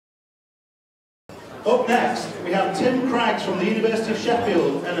Up next, we have Tim Craggs from the University of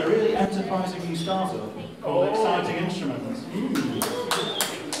Sheffield and a really enterprising new startup called Exciting Instruments.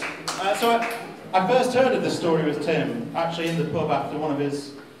 So I first heard of this story with Tim, actually in the pub after one of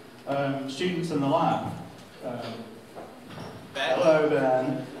his students in the lab. Hello,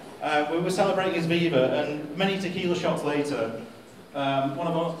 Ben. We were celebrating his Viva, and many tequila shots later, one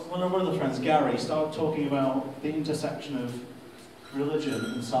of our other friends, Gary, started talking about the intersection of religion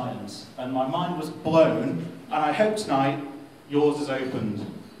and science, and my mind was blown, and I hope tonight yours is opened.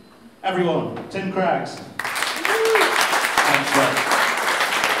 Everyone, Tim Craggs.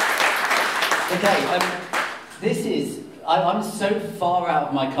 Okay, this is, I'm so far out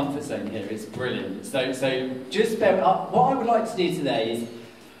of my comfort zone here, it's brilliant. So just bear up. What I would like to do today is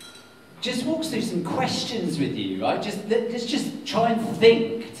just walk through some questions with you, right? Let's just try and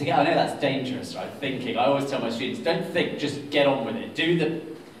think together. I know that's dangerous, right? Thinking. I always tell my students, don't think, just get on with it. Do the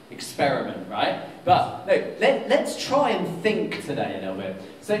experiment, right? But no, let's try and think today a little bit.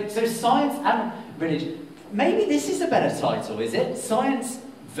 So science and religion. Maybe this is a better title, is it? Science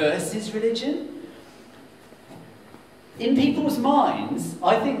versus religion? In people's minds,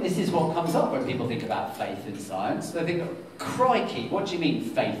 I think this is what comes up when people think about faith in science. They think, crikey, what do you mean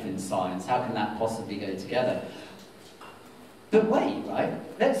faith in science? How can that possibly go together? But wait, right?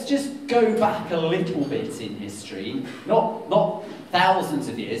 Let's just go back a little bit in history. Not thousands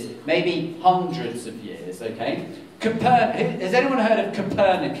of years, maybe hundreds of years, okay? Has anyone heard of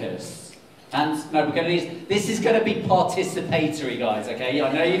Copernicus? And no, we're going to use, this is going to be participatory, guys, okay?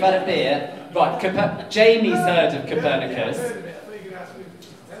 I know you've had a beer. Right, Jamie's heard of Copernicus.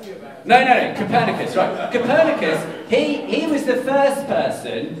 No, Copernicus, right? Copernicus, he was the first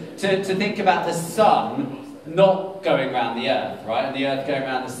person to think about the sun not going around the earth, right? And the earth going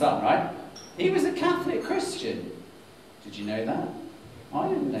around the sun, right? He was a Catholic Christian. Did you know that? I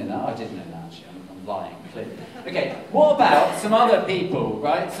didn't know that. I didn't know that, actually. I'm lying, clearly. Okay, what about some other people,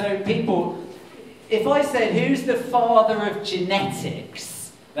 right? So people, if I said, who's the father of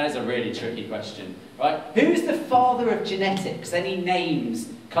genetics? That is a really tricky question, right? Who's the father of genetics? Any names?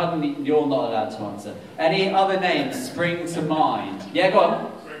 You're not allowed to answer. Any other names spring to mind? Yeah, go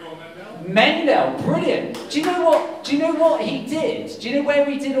on. Mendel, brilliant. Do you know what he did? Do you know where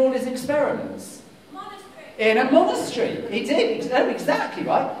he did all his experiments? Monastery. In a monastery. He did. Oh, exactly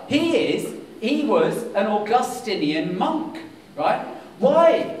right. He was an Augustinian monk, right?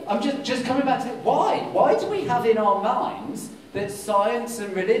 Why? I'm just coming back to it. Why? Why do we have in our minds that science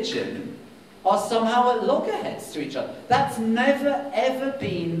and religion are somehow at loggerheads to each other? That's never ever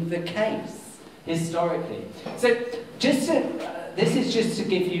been the case historically. So this is just to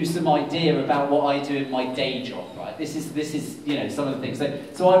give you some idea about what I do in my day job, right? This is some of the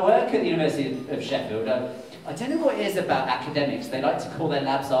things. So I work at the University of Sheffield. I don't know what it is about academics. They like to call their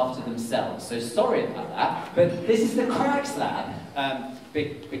labs after themselves. So sorry about that. But this is the Craggs Lab.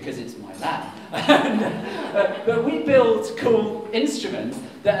 Because it's my lab. But we build cool instruments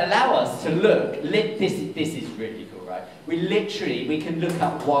that allow us to look, this is really cool, right? We can look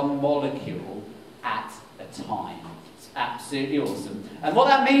at one molecule at a time. It's absolutely awesome. And what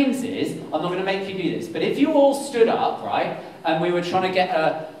that means is, I'm not going to make you do this, but if you all stood up, right, and we were trying to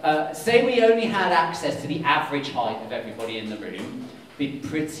get say we only had access to the average height of everybody in the room, it'd be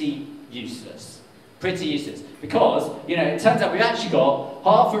pretty useless. Pretty useless. Because, it turns out we've actually got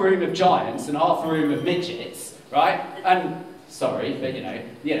half a room of giants and half a room of midgets, right? And, sorry, but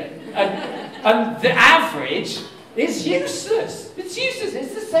and the average is useless. It's useless.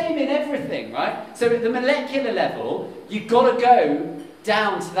 It's the same in everything, right? So at the molecular level, you've got to go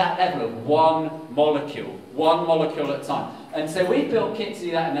down to that level of one molecule at a time. And so we built kit to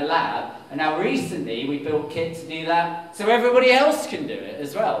do that in the lab, and now recently we built kit to do that so everybody else can do it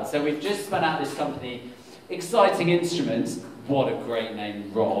as well. So we've just spun out this company, Exciting Instruments. What a great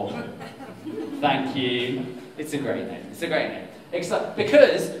name, Rob. Thank you. It's a great name. It's a great name.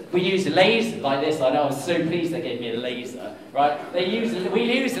 Because we use a laser like this. I know, I was so pleased they gave me a laser, right? We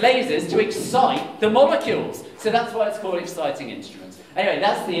use lasers to excite the molecules. So that's why it's called Exciting Instruments. Anyway,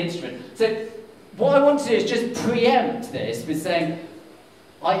 that's the instrument. So what I want to do is just preempt this with saying,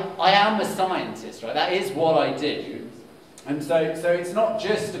 I am a scientist, right? That is what I do. And so it's not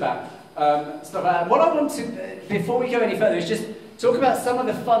just about, what I want to, before we go any further, is just talk about some of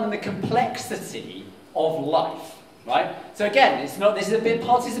the fun and the complexity of life, right? So again, this is a bit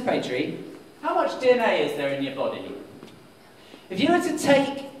participatory. How much DNA is there in your body? If you were to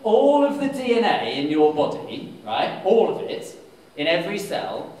take all of the DNA in your body, right, all of it, in every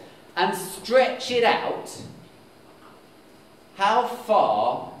cell, and stretch it out, how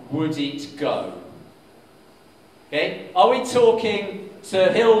far would it go? Okay, are we talking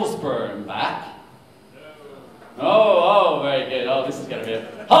to Hillsborough and back? Oh, very good. Oh, this is going to be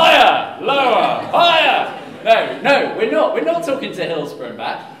higher, lower, higher. No, we're not. We're not talking to Hillsborough and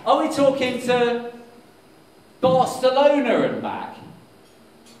back. Are we talking to Barcelona and back?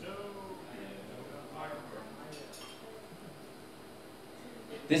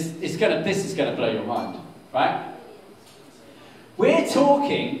 This is going to blow your mind, right? We're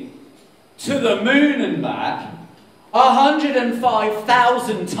talking to the moon and back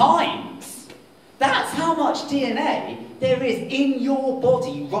 105,000 times. That's how much DNA there is in your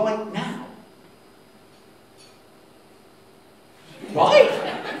body right now. Right?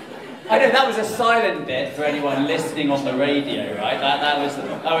 I know that was a silent bit for anyone listening on the radio, right? That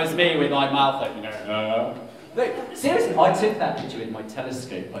was me with my mouth open. Look, seriously, I took that picture with my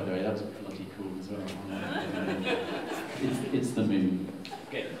telescope, by the way. That was bloody cool as well. It's the moon.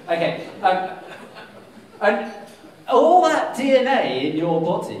 Good. Okay. And all that DNA in your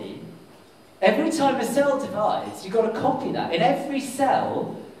body, every time a cell divides, you've got to copy that. In every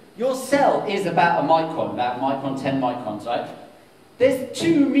cell, your cell is about a micron, 10 microns, right? There's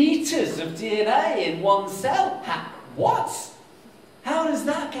 2 meters of DNA in one cell. What? How does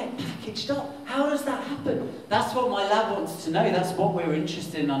that get packaged up? How does that happen? That's what my lab wants to know. That's what we're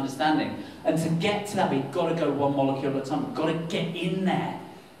interested in understanding. And to get to that, we've got to go one molecule at a time. We've got to get in there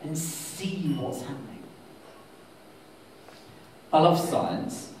and see what's happening. I love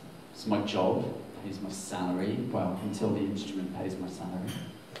science. It's my job. It pays my salary. Well, until the instrument pays my salary.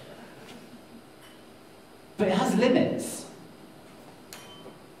 But it has limits.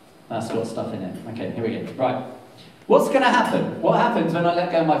 That's got stuff in it. Okay, here we go. Right. What's going to happen? What happens when I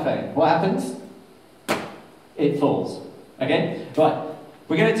let go of my phone? What happens? It falls. Okay? Right.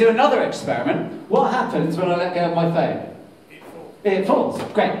 We're going to do another experiment. What happens when I let go of my phone? It falls.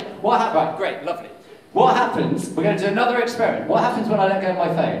 Great. Right, great, lovely. What happens? We're going to do another experiment. What happens when I let go of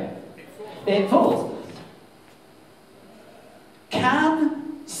my phone? It falls.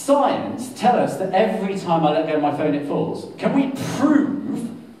 Can science tell us that every time I let go of my phone it falls? Can we prove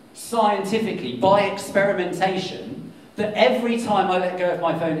scientifically, by experimentation, that every time I let go of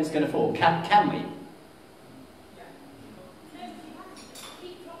my phone it's going to fall? Can we?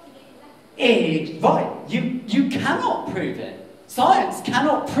 Right, you cannot prove it. Science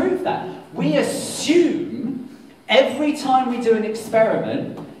cannot prove that. We assume every time we do an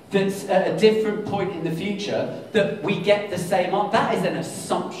experiment that's at a different point in the future that we get the same answer. That is an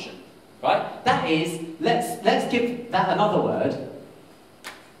assumption, right? That is, let's give that another word.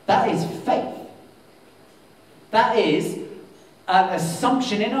 That is faith. That is an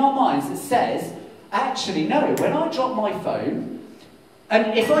assumption in our minds that says, actually, no, when I drop my phone,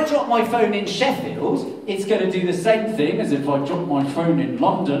 and if I drop my phone in Sheffield, it's going to do the same thing as if I drop my phone in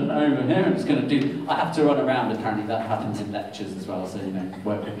London over here. It's going to do. I have to run around. Apparently, that happens in lectures as well. So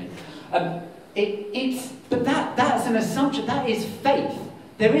work with me. But that's an assumption. That is faith.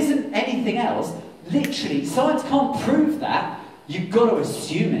 There isn't anything else. Literally, science can't prove that. You've got to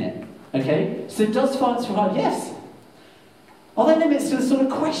assume it. Okay. So does science provide? Yes. Are there limits to the sort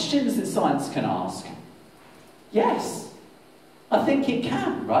of questions that science can ask? Yes. I think it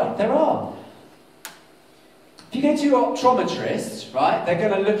can, right? There are. If you go to your optometrist, right, they're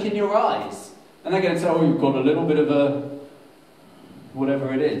going to look in your eyes. And they're going to say, oh, you've got a little bit of a,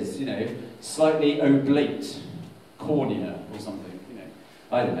 whatever it is, slightly oblate cornea or something,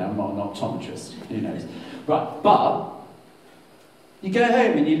 I don't know, I'm not an optometrist, who knows. Right, but you go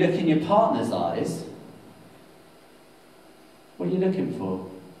home and you look in your partner's eyes. What are you looking for?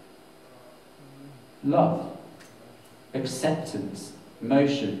 Love. Acceptance,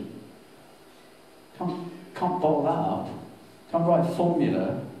 emotion. Can't bottle that up. Can't write a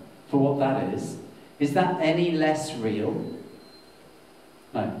formula for what that is. Is that any less real?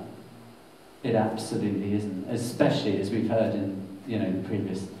 No. It absolutely isn't. Especially as we've heard in the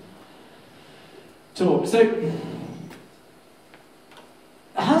previous talk. So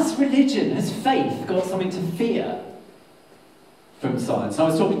has religion, has faith got something to fear from science? I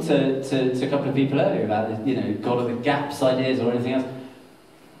was talking to a couple of people earlier about God of the gaps ideas or anything else.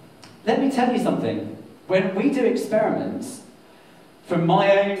 Let me tell you something. When we do experiments, from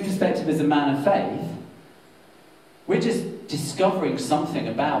my own perspective as a man of faith, we're just discovering something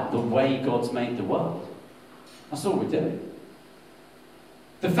about the way God's made the world. That's all we're doing.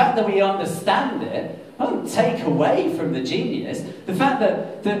 The fact that we understand it won't take away from the genius. The fact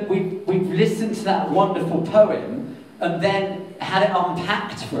that we've listened to that wonderful poem and then had it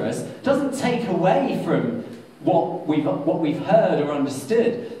unpacked for us doesn't take away from what we've heard or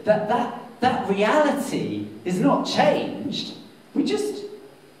understood. That reality is not changed. We just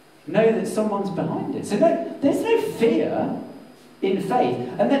know that someone's behind it. So no, there's no fear in faith.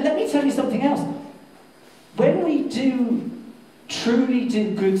 And then let me tell you something else. When we truly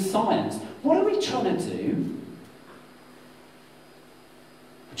do good science, what are we trying to do?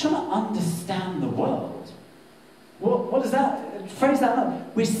 We're trying to understand the world. What does that, phrase that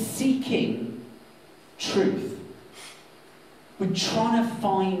up? We're seeking truth. We're trying to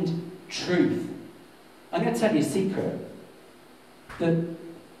find truth. I'm going to tell you a secret. That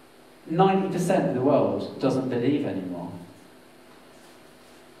 90% of the world doesn't believe anymore.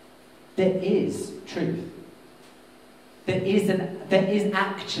 There is truth. There is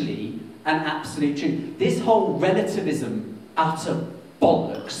actually an absolute truth. This whole relativism, utter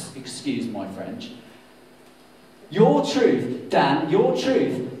bollocks, excuse my French. Your truth, Dan, your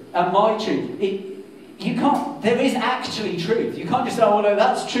truth, and my truth, you can't, there is actually truth. You can't just say, oh no,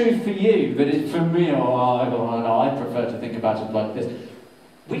 that's true for you, but it's for me, I prefer to think about it like this.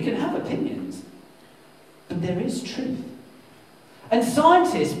 We can have opinions, but there is truth. And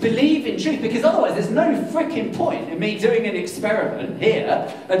scientists believe in truth, because otherwise there's no frickin' point in me doing an experiment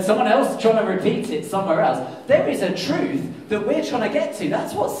here and someone else trying to repeat it somewhere else. There is a truth that we're trying to get to.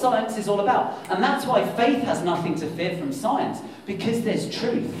 That's what science is all about. And that's why faith has nothing to fear from science, because there's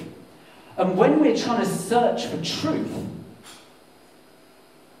truth. And when we're trying to search for truth,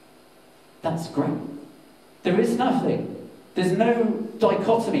 that's great. There is nothing. There's no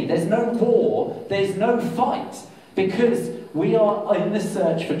dichotomy. There's no war. There's no fight. Because we are in the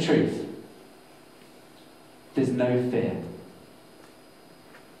search for truth. There's no fear.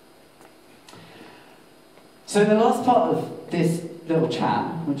 So the last part of this little chat,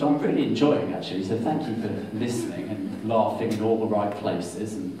 which I'm really enjoying actually, so thank you for listening and laughing in all the right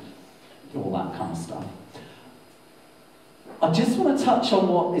places and all that kind of stuff. I just want to touch on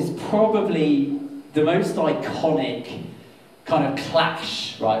what is probably the most iconic kind of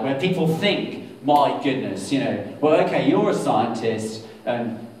clash, right, where people think, my goodness, you know, well, okay, you're a scientist,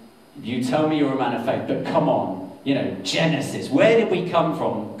 and you tell me you're a man of faith, but come on, you know, Genesis, where did we come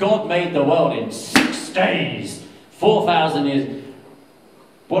from? God made the world in 6 days, 4,000 years.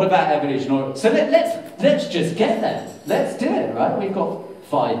 What about evolution? So let's just get there. Let's do it, right? We've got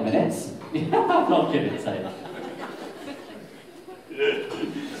 5 minutes. I'm not good at saying that.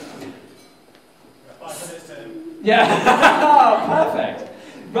 5 minutes in. Yeah, perfect.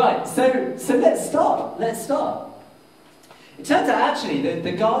 Right, so let's start. Let's start. It turns out, actually,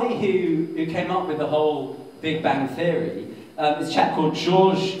 the guy who came up with the whole Big Bang Theory is a chap called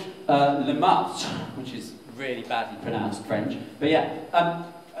Georges Lemaitre, which is really badly pronounced French. But yeah,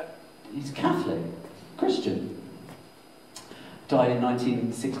 he's Catholic, Christian. Died in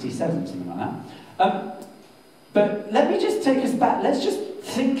 1967, something like that. But let me just take us back. Let's just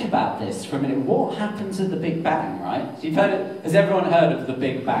think about this for a minute. What happens at the Big Bang, right? So you've heard it, has everyone heard of the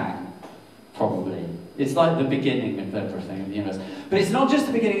Big Bang? Probably. It's like the beginning of everything, of the universe. But it's not just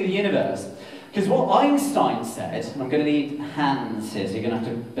the beginning of the universe. Because what Einstein said, and I'm going to need hands here, so you're going to have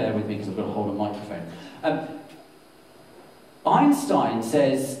to bear with me because I've got to hold a microphone. Einstein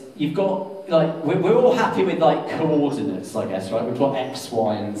says, you've got, like, we're all happy with, like, coordinates, I guess, right? We've got X,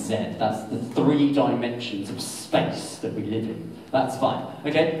 Y, and Z. That's the 3 dimensions of space that we live in. That's fine,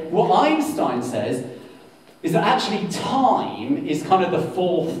 okay? What Einstein says is that actually time is kind of the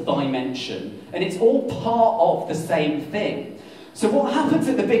 4th dimension, and it's all part of the same thing. So what happens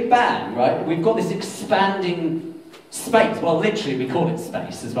at the Big Bang, right? We've got this expanding space. Well, literally, we call it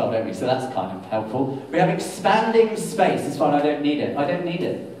space as well, don't we? So that's kind of helpful. We have expanding space. It's fine, I don't need it. I don't need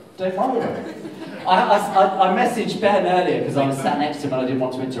it. Don't worry about it. I messaged Ben earlier because I was sat next to him and I didn't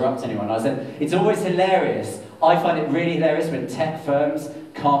want to interrupt anyone. I said, it's always hilarious. I find it really hilarious when tech firms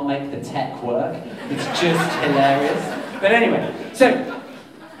can't make the tech work. It's just hilarious. But anyway, so...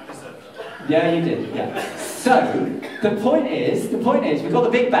 Yeah, you did, yeah. So, the point is, we've got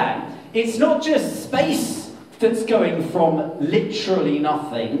the Big Bang. It's not just space that's going from literally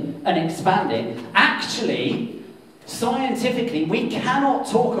nothing and expanding. Actually, scientifically, we cannot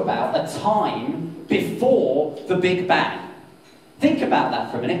talk about a time before the Big Bang. Think about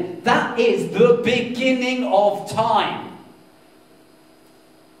that for a minute. That is the beginning of time.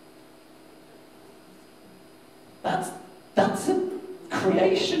 That's a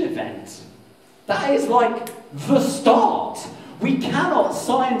creation event. That is like the start. We cannot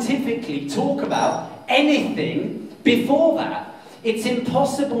scientifically talk about anything before that. It's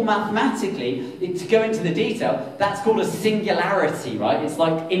impossible mathematically to go into the detail. That's called a singularity, right? It's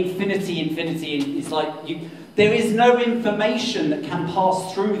like infinity. It's like there is no information that can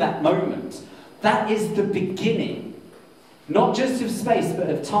pass through that moment. That is the beginning, not just of space, but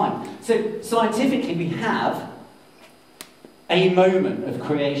of time. So scientifically, we have a moment of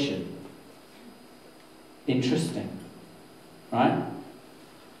creation. Interesting, right?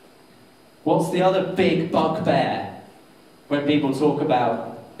 What's the other big bugbear when people talk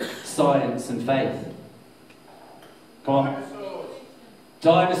about science and faith? Come on.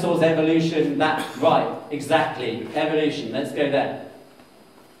 Dinosaurs, evolution, that, right, exactly. Evolution, let's go there.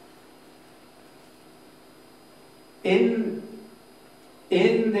 In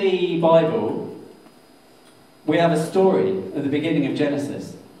the Bible, we have a story at the beginning of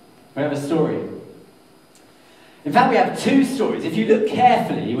Genesis. We have a story. In fact, we have two stories. If you look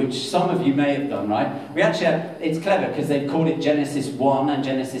carefully, which some of you may have done, right? We actually have, it's clever because they've called it Genesis 1 and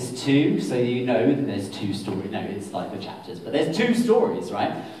Genesis 2, so you know that there's two stories. No, it's like the chapters, but there's two stories,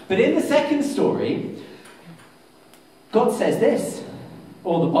 right? But in the second story, God says this,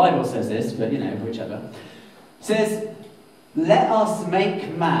 or the Bible says this, but you know, whichever. Says, let us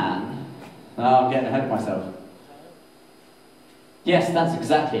make man. Oh, I'm getting ahead of myself. Yes, that's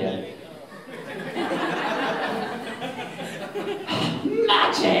exactly it.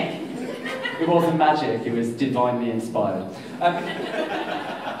 Magic! It wasn't magic, it was divinely inspired.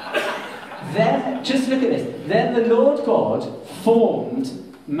 Then, just look at this. Then the Lord God formed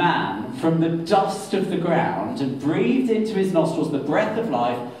man from the dust of the ground and breathed into his nostrils the breath of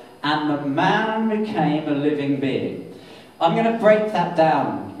life, and the man became a living being. I'm going to break that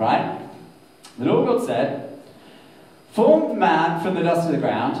down, right? The Lord God said, formed man from the dust of the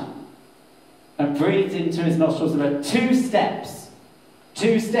ground and breathed into his nostrils. There are two steps.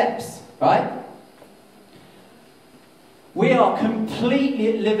 Two steps, right? We are completely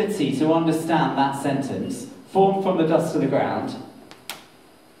at liberty to understand that sentence, formed from the dust of the ground,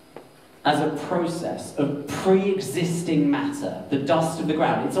 as a process of pre-existing matter, the dust of the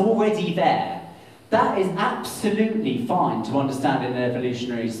ground. It's already there. That is absolutely fine to understand in an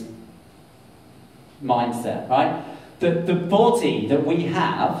evolutionary mindset, right? The body that we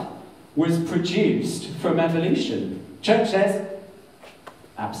have was produced from evolution. Church says,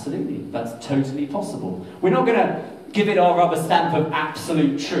 absolutely, that's totally possible. We're not going to give it our rubber stamp of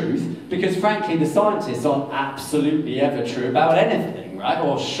absolute truth, because frankly the scientists aren't absolutely ever true about anything, right?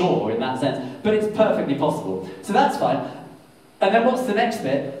 Or sure in that sense, but it's perfectly possible. So that's fine. And then what's the next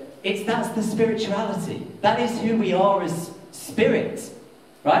bit? That's the spirituality. That is who we are as spirit,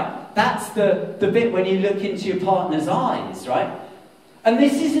 right? That's the bit when you look into your partner's eyes, right? And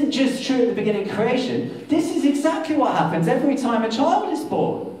this isn't just true at the beginning of creation. This is exactly what happens every time a child is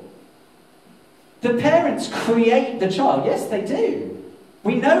born. The parents create the child. Yes, they do.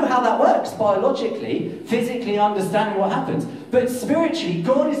 We know how that works biologically, physically understanding what happens. But spiritually,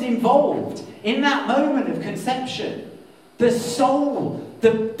 God is involved in that moment of conception. The soul,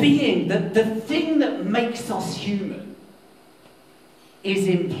 the being, the thing that makes us human is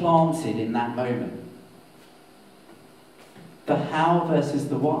implanted in that moment. The how versus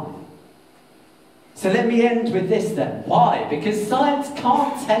the why. So let me end with this then. Why? Because science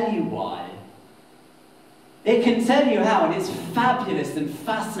can't tell you why. It can tell you how, and it's fabulous and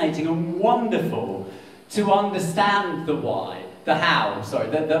fascinating and wonderful to understand the why, the how, sorry,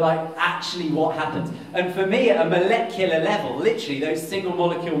 the like actually what happens. And for me, at a molecular level, literally those single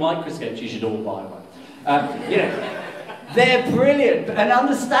molecule microscopes, you should all buy one. You know, they're brilliant, and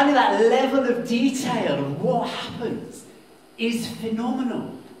understanding that level of detail of what happens is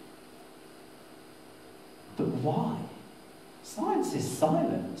phenomenal. But why? Science is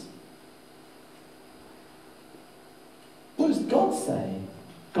silent. What does God say?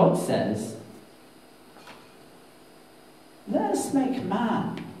 God says, let us make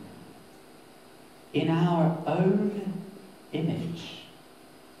man in our own image,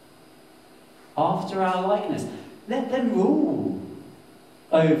 after our likeness. Let them rule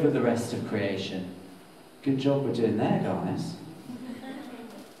over the rest of creation. Good job we're doing there, guys.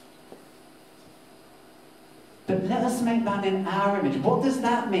 But let us make man in our image. What does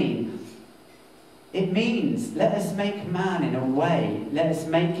that mean? It means, let us make man in a way, let us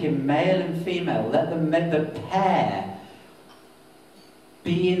make him male and female, let them make the pair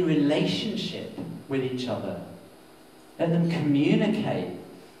be in relationship with each other. Let them communicate.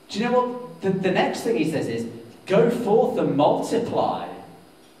 Do you know what? The next thing he says is, go forth and multiply.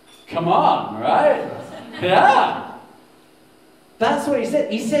 Come on, right? Yeah. That's what he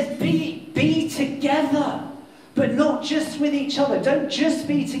said. He says, be together. But not just with each other. Don't just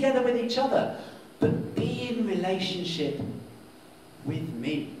be together with each other. But be in relationship with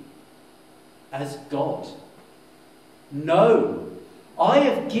me as God. No, I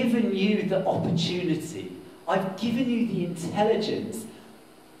have given you the opportunity. I've given you the intelligence.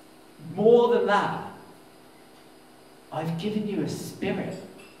 More than that, I've given you a spirit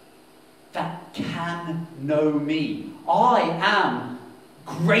that can know me. I am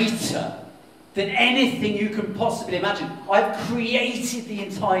greater than anything you can possibly imagine. I've created the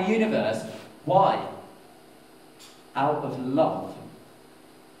entire universe. Why? out of love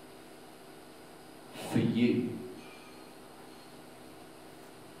for you.